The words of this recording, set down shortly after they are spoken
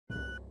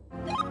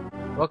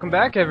Welcome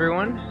back,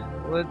 everyone.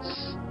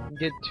 Let's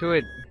get to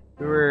it.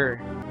 We were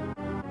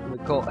in the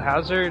Cult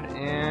Hazard,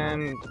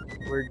 and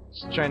we're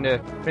just trying to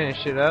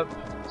finish it up.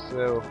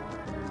 So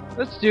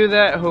let's do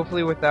that,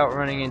 hopefully without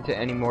running into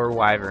any more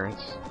wyverns.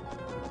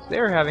 So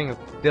they were having a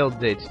build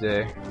day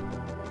today.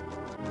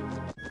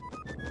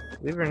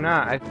 Believe it or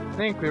not, I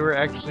think we were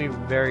actually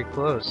very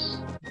close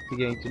to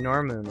getting to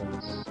Normoon.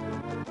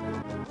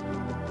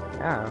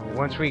 Yeah,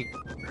 once we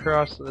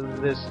cross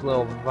this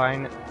little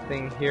vine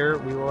thing here,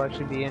 we will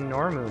actually be in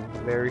Normoon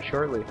very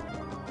shortly.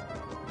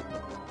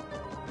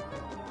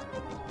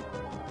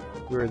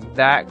 We're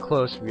that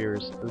close,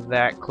 viewers.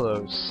 That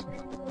close.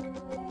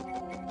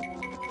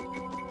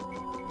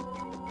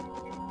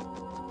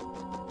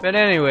 But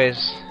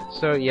anyways,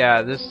 so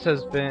yeah, this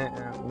was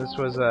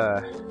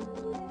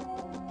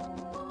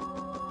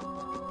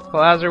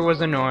Hazard was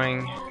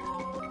annoying.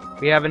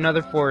 We have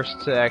another forest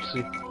to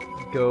actually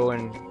go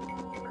and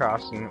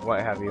cross and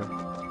what have you.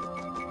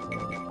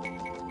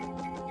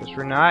 Because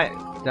we're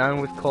not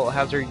done with Cult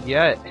Hazard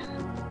yet.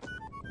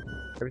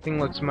 Everything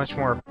looks much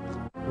more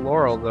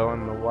floral though,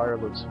 and the water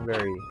looks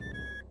very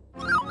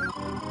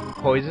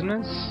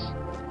poisonous.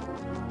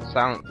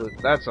 Silent flute,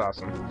 that's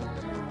awesome.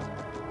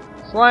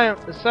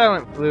 The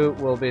silent flute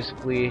will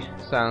basically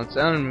silence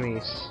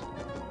enemies,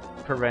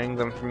 preventing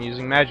them from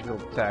using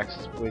magical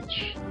attacks,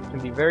 which can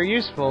be very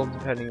useful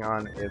depending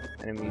on if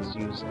enemies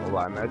use a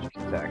lot of magic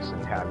attacks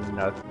and have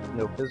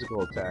no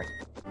physical attack.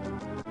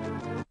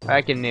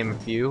 I can name a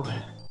few.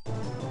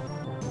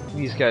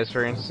 These guys,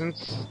 for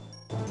instance.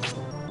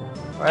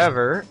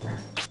 However,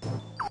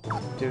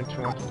 don't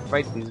want to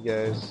fight these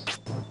guys.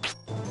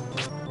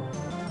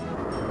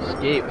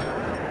 Escape.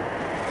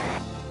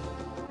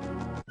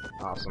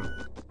 Awesome.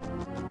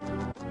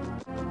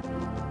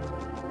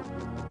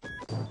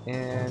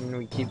 And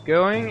we keep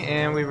going,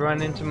 and we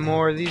run into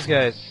more of these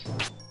guys.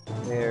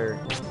 They're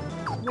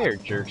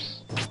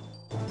jerks.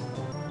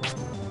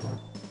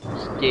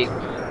 Escape.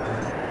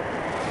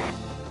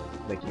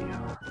 Thank you.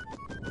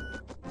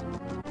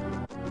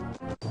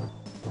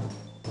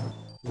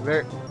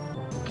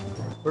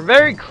 We're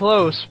very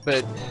close,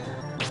 but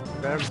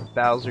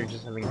Bowser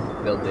just having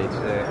a build day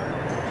today.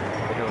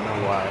 I don't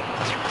know why.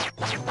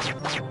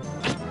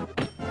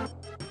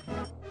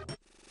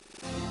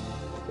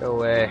 Go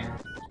away.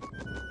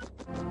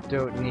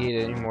 Don't need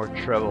any more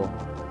trouble.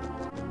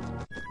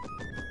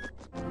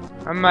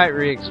 I might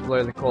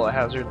re-explore the Cult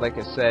Hazard, like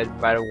I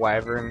said, by the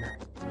wyvern.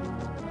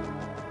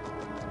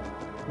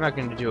 I'm not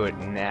going to do it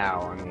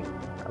now. I mean,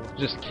 I was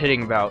just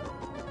kidding about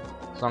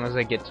as long as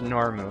I get to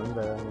Normoon,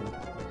 but I mean,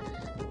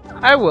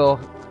 I will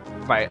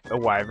fight a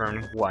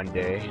wyvern one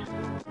day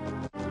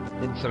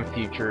in some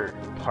future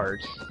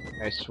parts.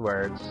 I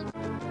swear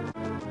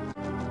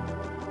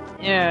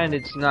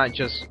it's not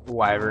just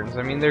wyverns.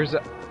 I mean, there's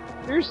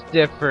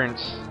different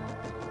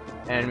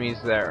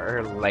enemies that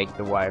are like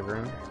the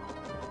wyvern.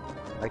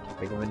 I can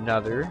think of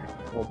another.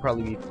 We'll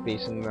probably be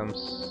facing them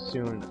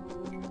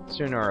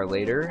sooner or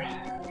later.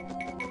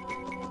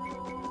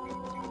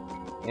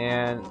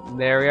 And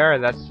there we are.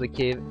 That's the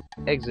cave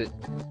exit.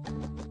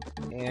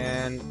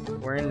 And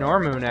we're in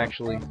Normoon,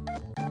 actually.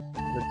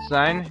 The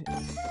sign?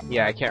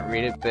 Yeah, I can't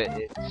read it, but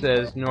it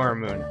says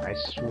Normoon. I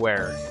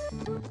swear.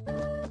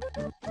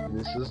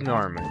 This is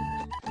Normoon.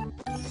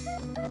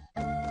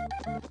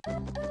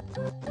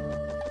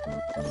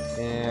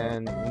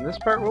 And in this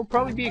part, we'll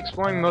probably be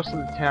exploring most of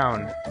the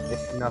town,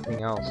 if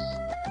nothing else.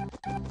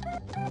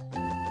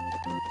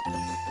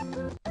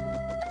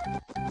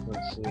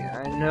 Let's see.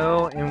 I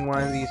know in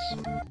one of these...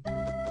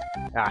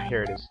 Ah,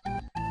 here it is.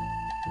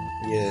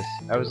 Yes,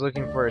 I was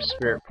looking for a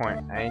spirit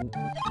point.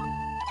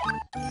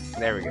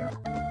 There we go.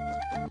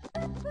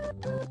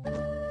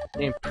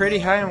 Getting pretty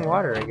high in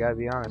water, I gotta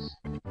be honest.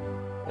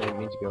 I didn't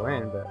mean to go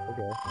in, but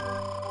okay.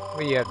 What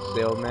do you have to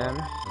say, old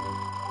man?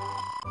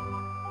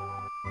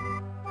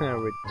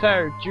 We're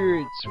tired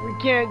druids. We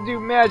can't do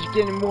magic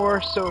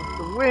anymore, so if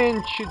the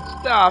wind should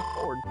stop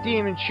or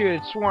demons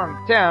should swarm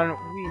the town,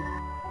 we'd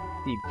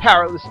be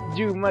powerless to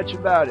do much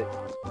about it.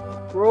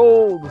 We're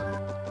old.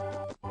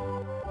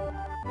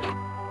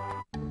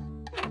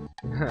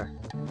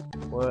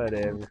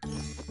 Whatever.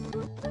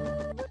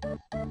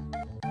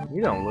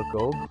 You don't look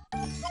old.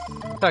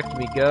 Talk to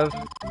me, Gov.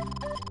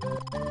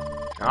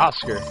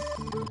 Oscar.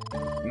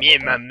 Me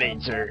and my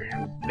mates are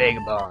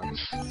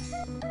vagabonds.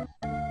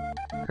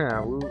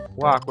 We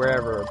walk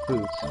wherever our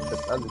boots, but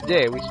the other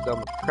day we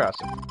stumbled across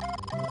a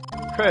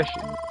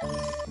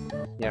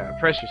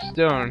precious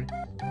stone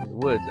in the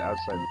woods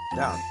outside the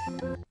town.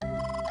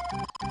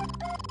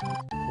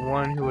 The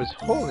one who was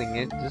holding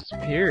it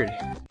disappeared.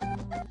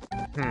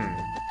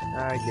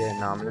 I get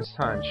an ominous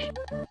hunch.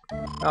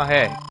 Oh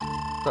hey,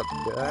 what's up,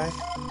 guy?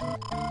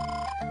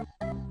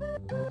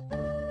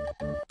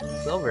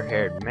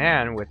 Silver-haired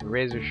man with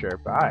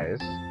razor-sharp eyes.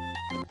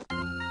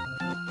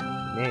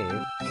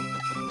 Knave.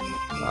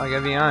 Well, I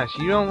gotta be honest,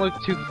 you don't look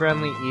too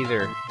friendly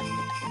either.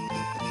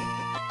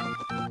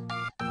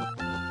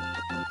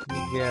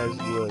 You guys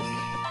look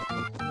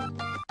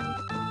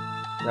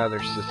rather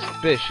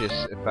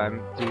suspicious, if I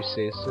do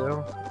say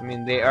so. I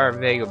mean, they are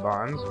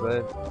vagabonds,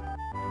 but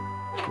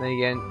then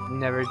again,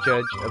 never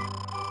judge a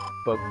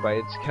book by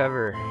its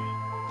cover.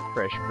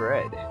 Fresh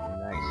bread.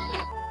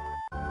 Nice.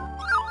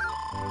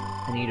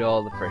 I need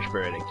all the fresh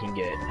bread I can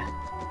get.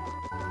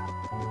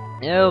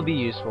 It'll be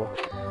useful.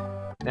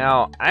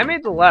 Now, I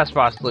made the last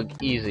boss look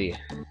easy.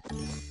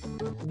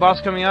 The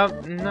boss coming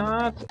up,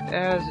 not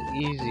as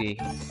easy.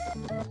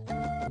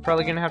 I'm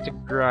probably gonna have to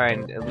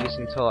grind, at least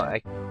until I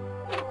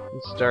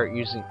can start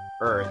using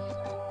earth.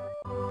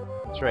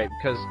 That's right,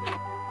 because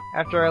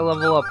after I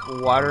level up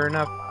water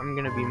enough, I'm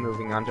gonna be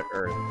moving on to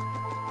earth.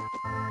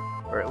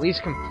 Or at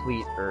least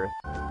complete earth.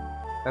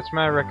 That's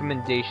my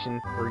recommendation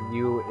for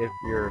you if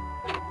you're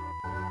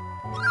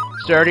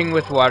starting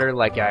with water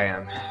like I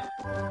am.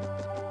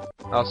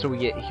 Also, we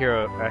get a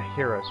hero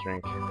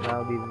drink.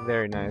 That'll be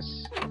very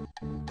nice.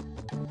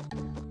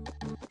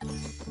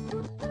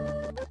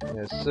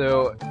 Yeah,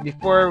 so,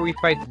 before we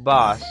fight the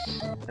boss,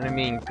 and I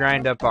mean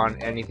grind up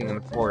on anything in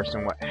the forest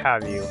and what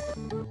have you,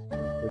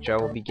 which I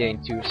will be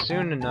getting to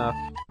soon enough.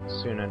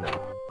 Soon enough.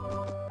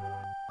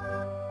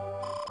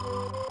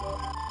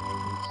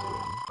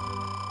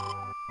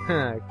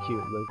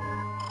 Cute look.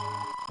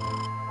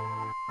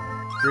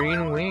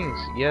 Green wings.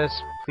 Yes,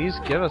 please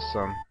give us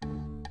some.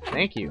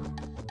 Thank you.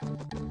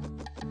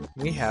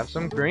 We have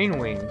some green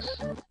wings.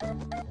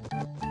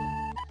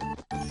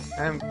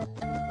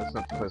 That's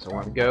not the place I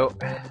want to go.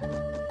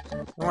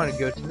 I want to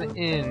go to the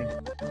inn.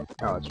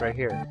 Oh, it's right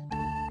here.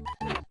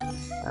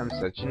 I'm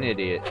such an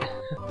idiot.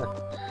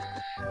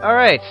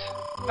 Alright.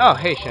 Oh,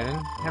 hey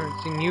Shannon. Haven't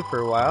seen you for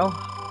a while.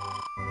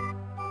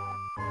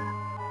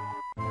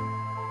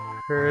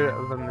 Heard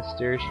of a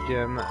mysterious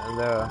gem,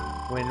 the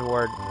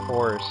Windward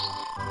Forest.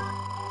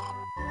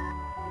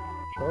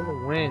 Control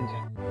the wind.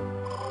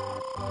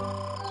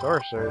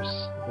 Sorcerers.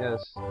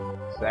 Yes.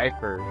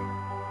 Cipher.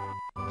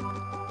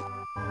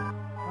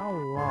 How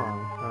long,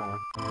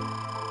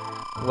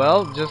 huh?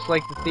 Well, just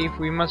like the thief,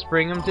 we must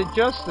bring him to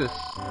justice.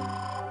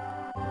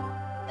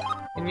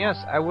 And yes,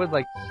 I would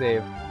like to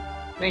save.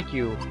 Thank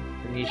you,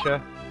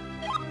 Anisha.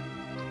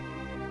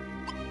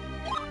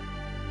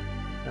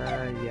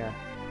 Yeah.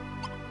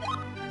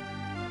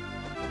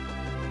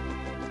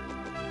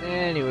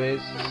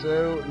 Anyways,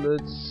 so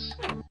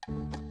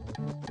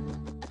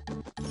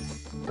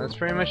that's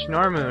pretty much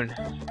Normoon.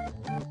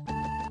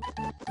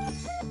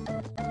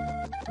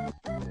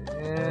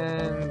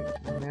 And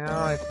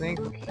now I think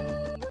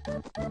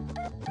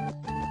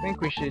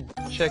we should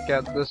check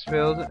out this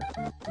field.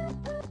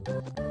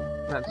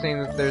 Not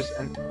saying that there's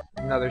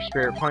another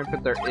spirit point,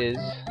 but there is.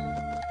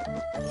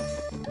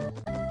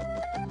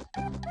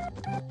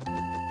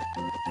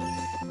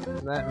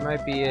 That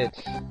might be it.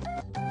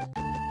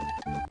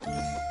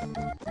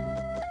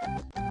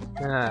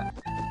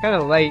 Kind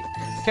of like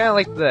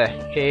the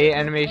hay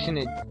animation.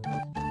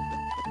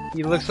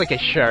 He looks like a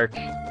shark.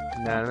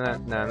 Na na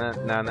na na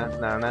na na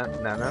na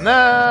na na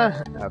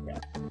na. Okay,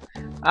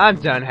 I'm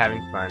done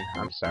having fun.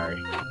 I'm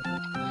sorry.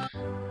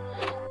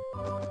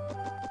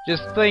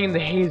 Just playing in the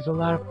hay is a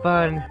lot of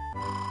fun.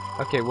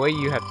 Okay, what do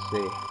you have to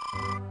say?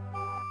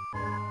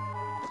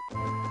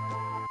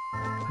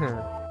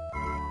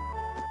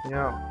 You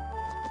know.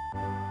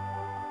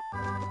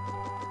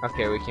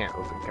 Okay, we can't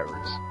open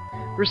cupboards.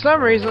 For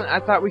some reason, I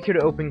thought we could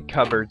open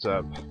cupboards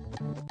up.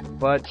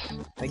 But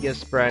I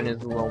guess Brian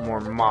is a little more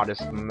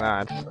modest than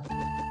that.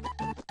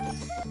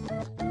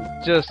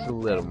 Just a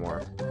little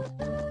more.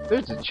 If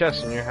there's a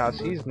chest in your house,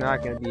 he's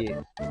not gonna be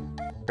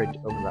afraid to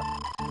open up.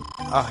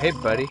 Oh, hey,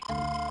 buddy.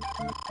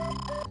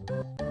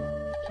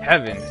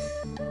 Kevin.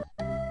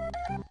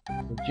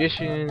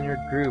 Magician in your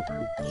group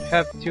who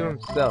kept to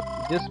himself.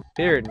 He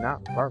disappeared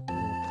not far from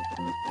here.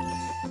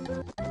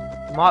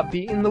 Might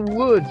be in the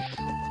woods.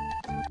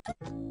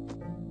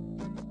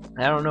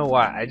 I don't know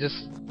why. I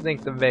just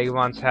think the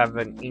vagabonds have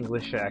an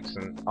English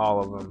accent, all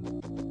of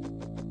them.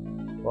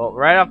 Well,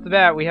 right off the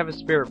bat, we have a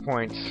spirit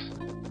point.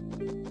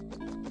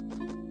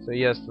 So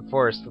yes, the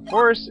forest. The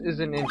forest is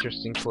an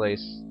interesting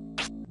place.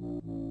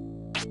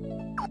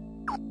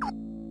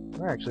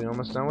 We're actually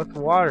almost done with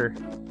water.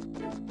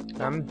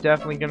 I'm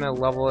definitely gonna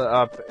level it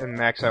up and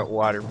max out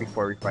water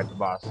before we fight the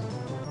boss.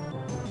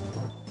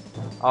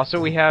 Also,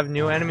 we have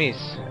new enemies.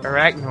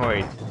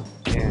 Arachnoid.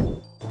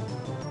 And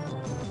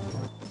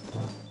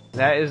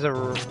that is an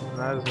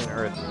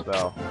earth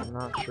spell. I'm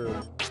not sure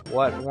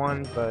what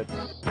one, but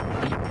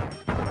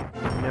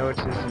I know it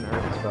is an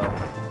earth spell.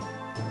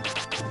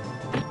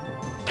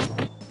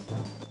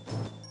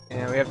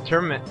 And we have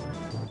termits?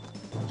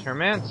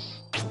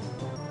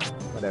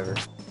 Whatever.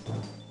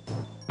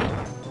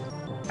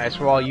 Ice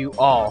wall you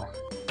all.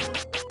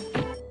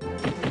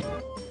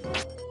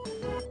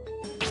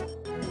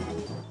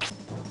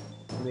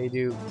 They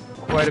do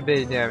quite a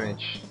bit of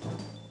damage.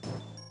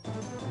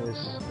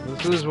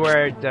 This is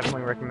where I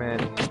definitely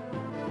recommend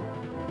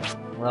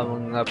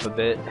leveling up a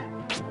bit.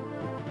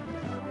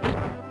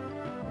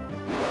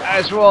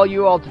 Ice wall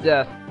you all to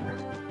death.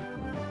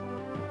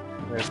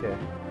 Okay.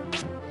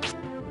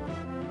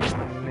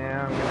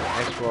 Now I'm gonna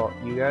ice wall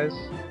you guys.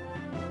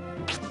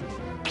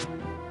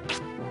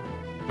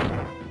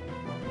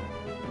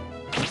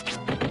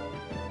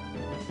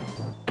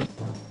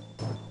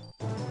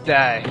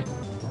 die.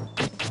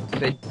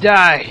 Say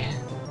die.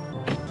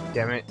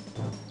 Damn it.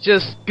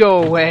 Just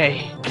go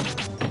away.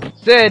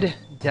 Said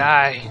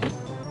die.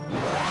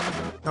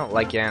 I don't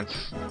like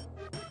ants.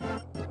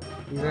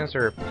 These ants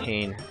are a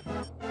pain.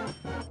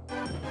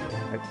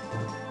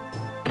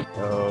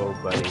 Oh,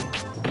 buddy.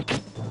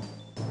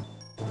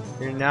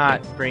 You're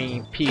not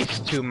bringing peace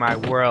to my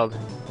world.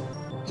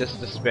 Just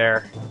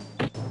despair.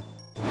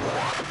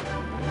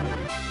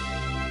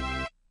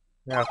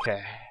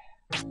 Okay.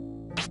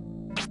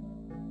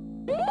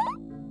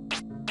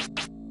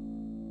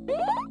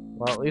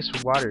 Well, at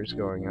least water's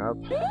going up.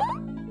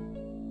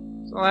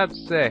 That's all I have to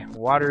say.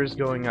 Water is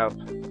going up.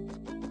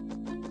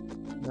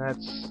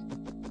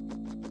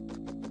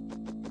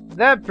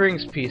 That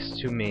brings peace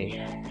to me.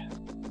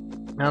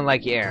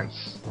 Unlike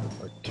ants.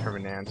 Or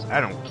terminants. I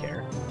don't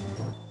care.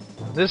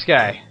 This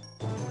guy.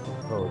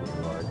 Holy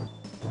lord.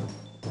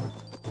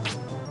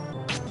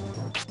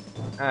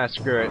 Ah,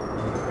 screw it.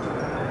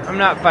 I'm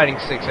not fighting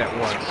 6 at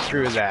once.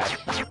 Screw that.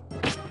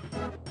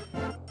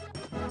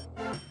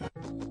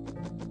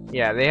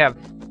 Yeah, they have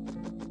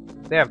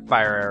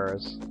fire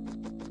arrows.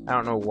 I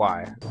don't know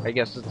why. I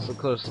guess it's the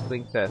closest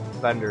thing to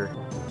thunder.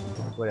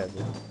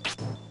 Whatever.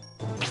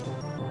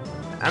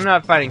 I'm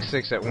not fighting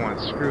 6 at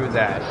once. Screw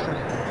that.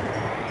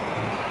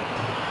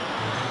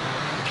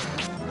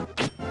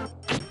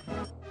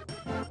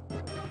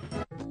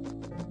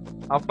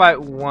 I'll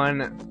fight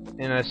one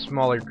in a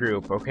smaller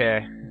group,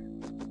 okay?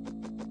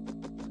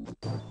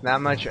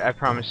 That much I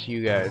promise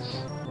you guys.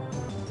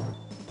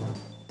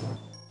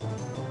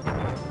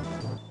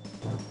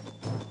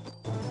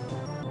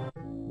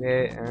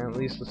 And at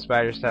least the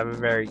spiders have a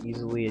very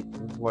easily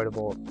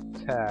avoidable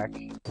attack.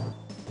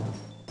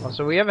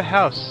 Also, we have a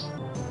house.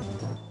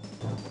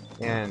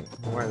 And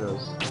where are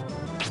those?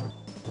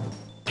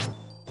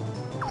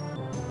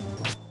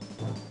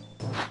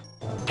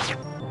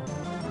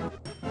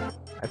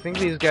 I think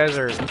these guys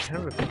are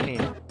kind of a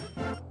pain.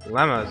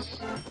 Lemmas.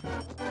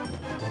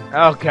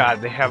 Oh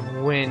god, they have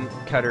wind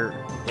cutter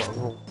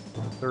level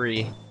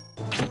 3.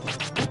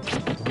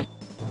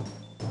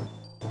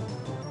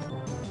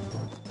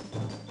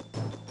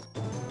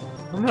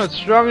 I'm not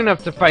strong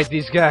enough to fight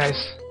these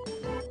guys.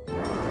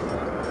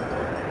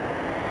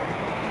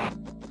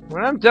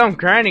 When I'm done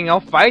grinding, I'll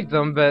fight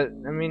them, but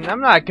I mean,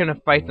 I'm not gonna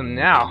fight them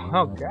now.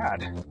 Oh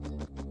god.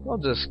 They'll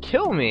just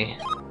kill me.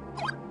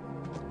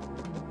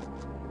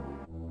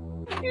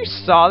 You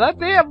saw that?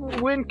 They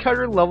have wind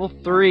cutter level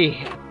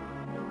 3.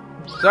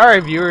 Sorry,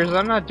 viewers,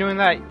 I'm not doing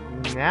that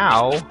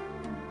now.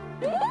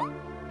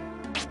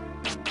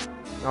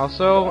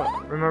 Also,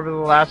 remember the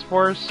last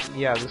forest?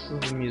 Yeah, this is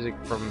the music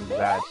from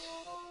that.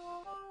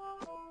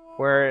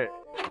 Where,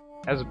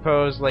 as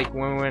opposed, like,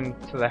 when we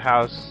went to the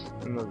house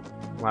in the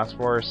last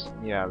forest,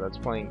 yeah, that's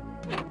playing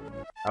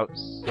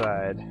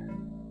outside.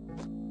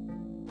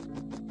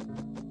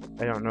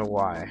 I don't know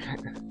why.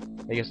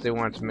 I guess they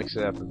wanted to mix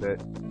it up a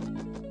bit.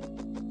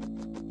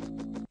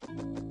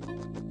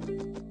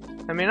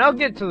 I mean, I'll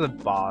get to the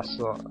boss,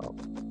 so I'll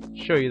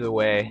show you the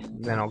way,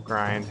 and then I'll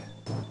grind.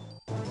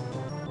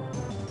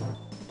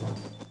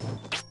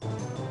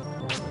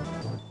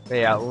 But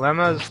yeah,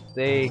 lemmas,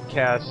 they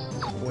cast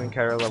wind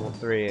cutter level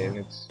 3, and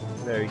it's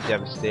very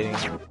devastating.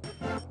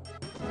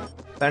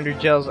 Thunder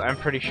gels, I'm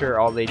pretty sure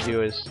all they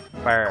do is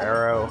fire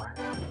arrow.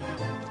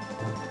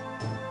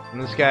 And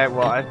this guy,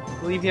 well, I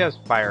believe he has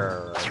fire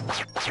arrow.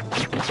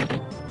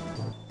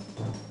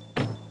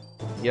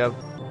 Yup,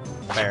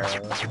 fire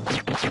arrow.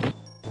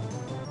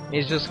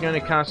 He's just gonna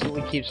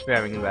constantly keep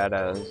spamming that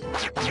at us.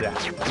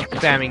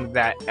 Spamming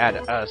that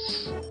at us.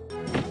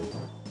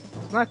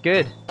 It's not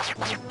good.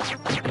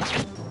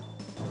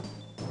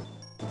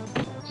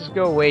 Just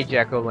go away,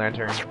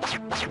 Jack-o'-lantern.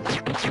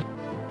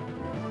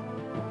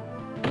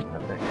 I'm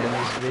gonna end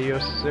this video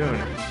soon.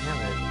 Damn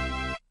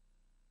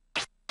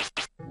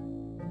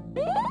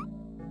it.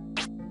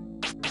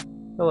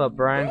 Hello,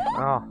 Brian.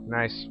 Oh,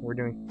 nice. We're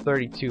doing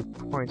 32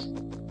 points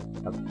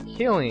of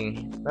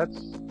healing. That's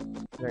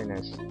very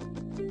nice.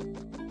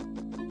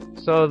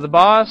 So the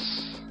boss,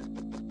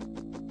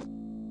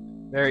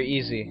 very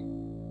easy.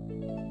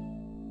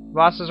 The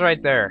boss is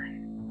right there.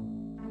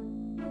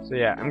 So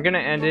yeah, I'm gonna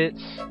end it.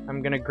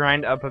 I'm gonna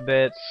grind up a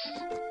bit.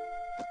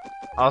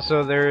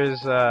 Also,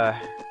 there's let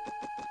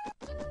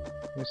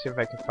me see if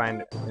I can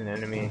find an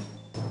enemy.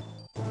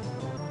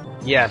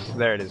 Yes,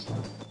 there it is.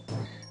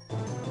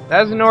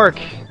 That's an orc.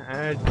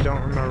 I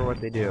don't remember what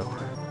they do.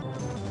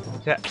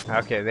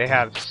 Okay, they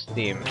have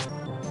steam.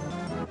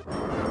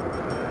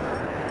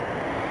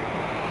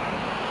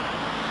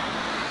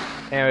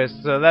 Anyways,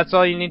 so that's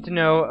all you need to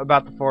know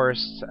about the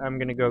forest. I'm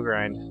gonna go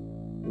grind.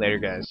 Later,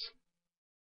 guys.